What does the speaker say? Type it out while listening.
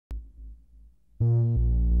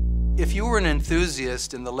If you were an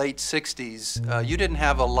enthusiast in the late 60s, you didn't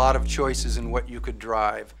have a lot of choices in what you could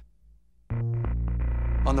drive.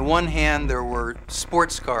 On the one hand, there were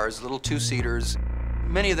sports cars, little two-seaters,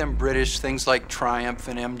 many of them British, things like Triumph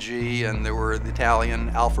and MG, and there were the Italian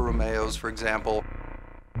Alfa Romeos, for example.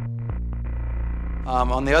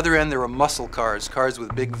 On the other end, there were muscle cars, cars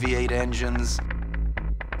with big V8 engines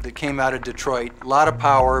that came out of Detroit. A lot of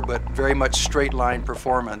power, but very much straight-line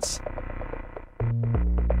performance.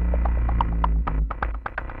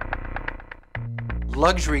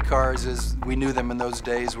 Luxury cars, as we knew them in those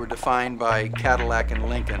days, were defined by Cadillac and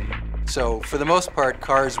Lincoln. So for the most part,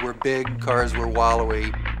 cars were big, cars were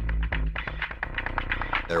wallowy.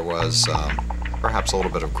 There was perhaps a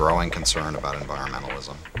little bit of growing concern about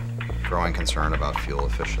environmentalism, growing concern about fuel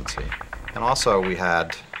efficiency. And also we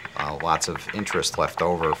had lots of interest left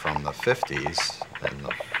over from the 50s and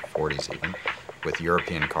the 40s even, with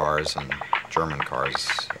European cars and German cars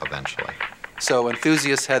eventually. So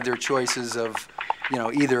enthusiasts had their choices of, you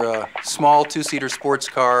know, either a small two-seater sports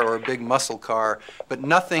car or a big muscle car, but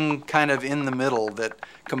nothing kind of in the middle that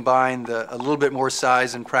combined a little bit more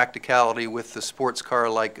size and practicality with the sports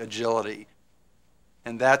car-like agility.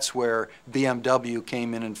 And that's where BMW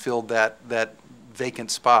came in and filled that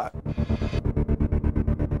vacant spot.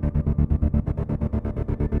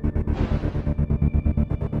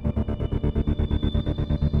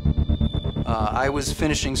 I was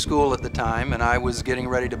finishing school at the time, and I was getting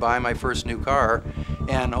ready to buy my first new car.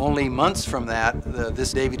 And only months from that,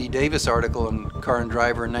 this David E. Davis article in Car and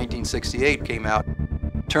Driver in 1968 came out.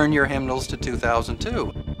 Turn your hymnals to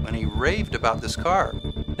 2002. And he raved about this car.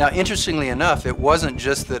 Now, interestingly enough, it wasn't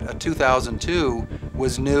just that a 2002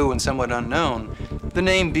 was new and somewhat unknown. The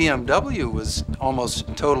name BMW was almost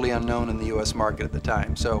totally unknown in the U.S. market at the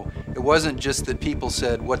time. So it wasn't just that people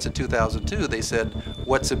said, what's a 2002? They said,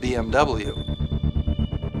 what's a BMW?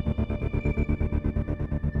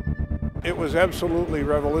 It was absolutely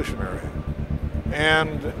revolutionary.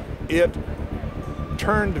 And it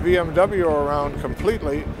turned BMW around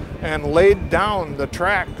completely and laid down the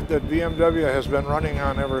track that BMW has been running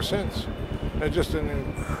on ever since. It's just an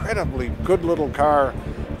incredibly good little car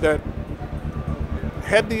that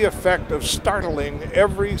had the effect of startling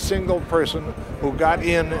every single person who got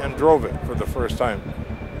in and drove it for the first time.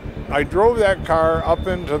 I drove that car up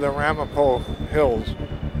into the Ramapo Hills.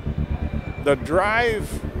 The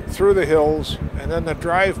drive through the hills and then the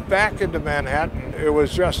drive back into Manhattan, it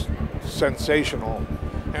was just sensational.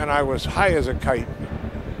 And I was high as a kite.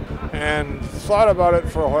 And thought about it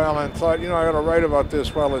for a while and thought, you know, I got to write about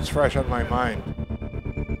this while it's fresh on my mind.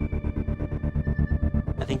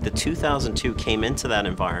 I think the 2002 came into that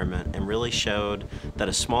environment and really showed that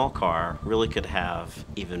a small car really could have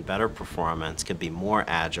even better performance, could be more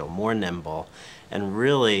agile, more nimble, and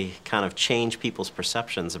really kind of change people's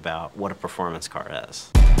perceptions about what a performance car is.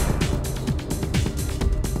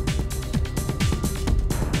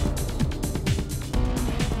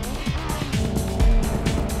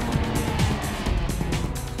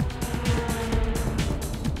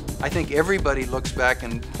 I think everybody looks back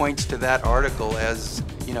and points to that article as,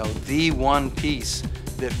 you know, the one piece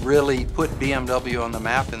that really put BMW on the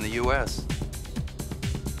map in the U.S.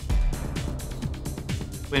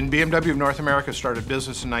 When BMW of North America started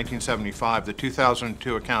business in 1975, the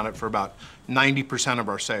 2002 accounted for about 90% of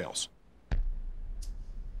our sales.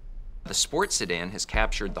 The sports sedan has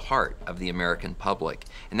captured the heart of the American public,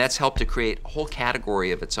 and that's helped to create a whole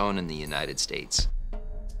category of its own in the United States.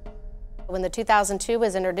 When the 2002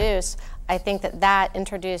 was introduced, I think that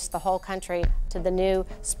introduced the whole country to the new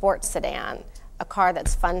sports sedan, a car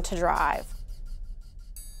that's fun to drive.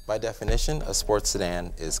 By definition, a sports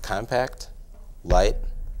sedan is compact, light,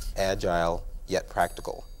 agile, yet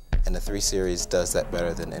practical. And the 3 Series does that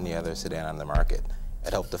better than any other sedan on the market.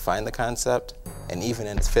 It helped define the concept, and even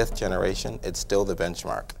in its 5th generation, it's still the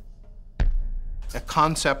benchmark. A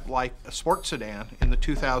concept like a sports sedan in the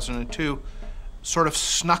 2002 sort of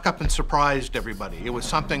snuck up and surprised everybody. It was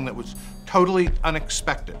something that was totally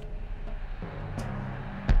unexpected.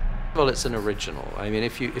 Well, it's an original. I mean,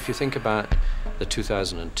 if you think about the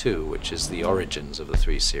 2002, which is the origins of the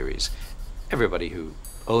 3 Series, everybody who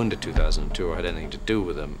owned a 2002 or had anything to do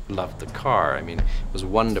with them loved the car. I mean, it was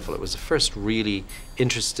wonderful. It was the first really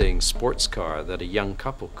interesting sports car that a young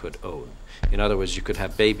couple could own. In other words, you could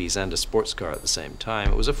have babies and a sports car at the same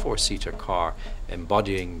time. It was a 4-seater car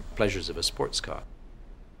embodying pleasures of a sports car.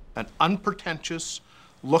 An unpretentious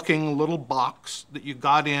looking little box that you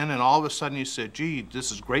got in, and all of a sudden you said, gee,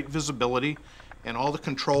 this is great visibility, and all the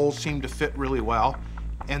controls seem to fit really well.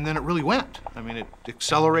 and then it really went. I mean, it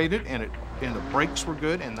accelerated, and the brakes were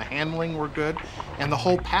good, and the handling were good, and the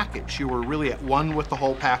whole package. You were really at one with the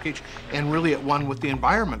whole package, and really at one with the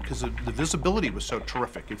environment, because the visibility was so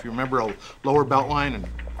terrific. If you remember, a lower belt line and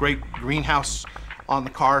great greenhouse on the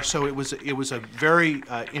car, so it was a very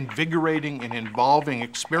invigorating and involving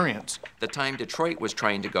experience. The time Detroit was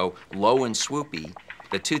trying to go low and swoopy,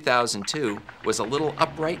 the 2002 was a little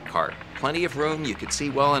upright car. Plenty of room, you could see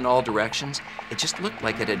well in all directions. It just looked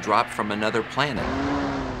like it had dropped from another planet.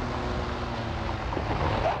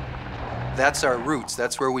 That's our roots.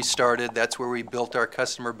 That's where we started. That's where we built our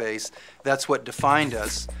customer base. That's what defined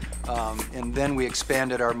us. And then we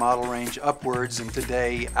expanded our model range upwards, and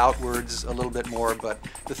today outwards a little bit more. But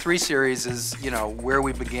the 3 Series is, you know, where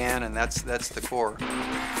we began, and that's the core.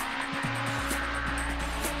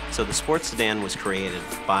 So the sports sedan was created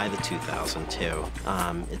by the 2002.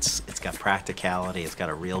 It's got practicality, it's got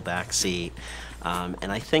a real back seat,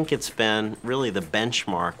 and I think it's been really the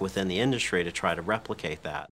benchmark within the industry to try to replicate that.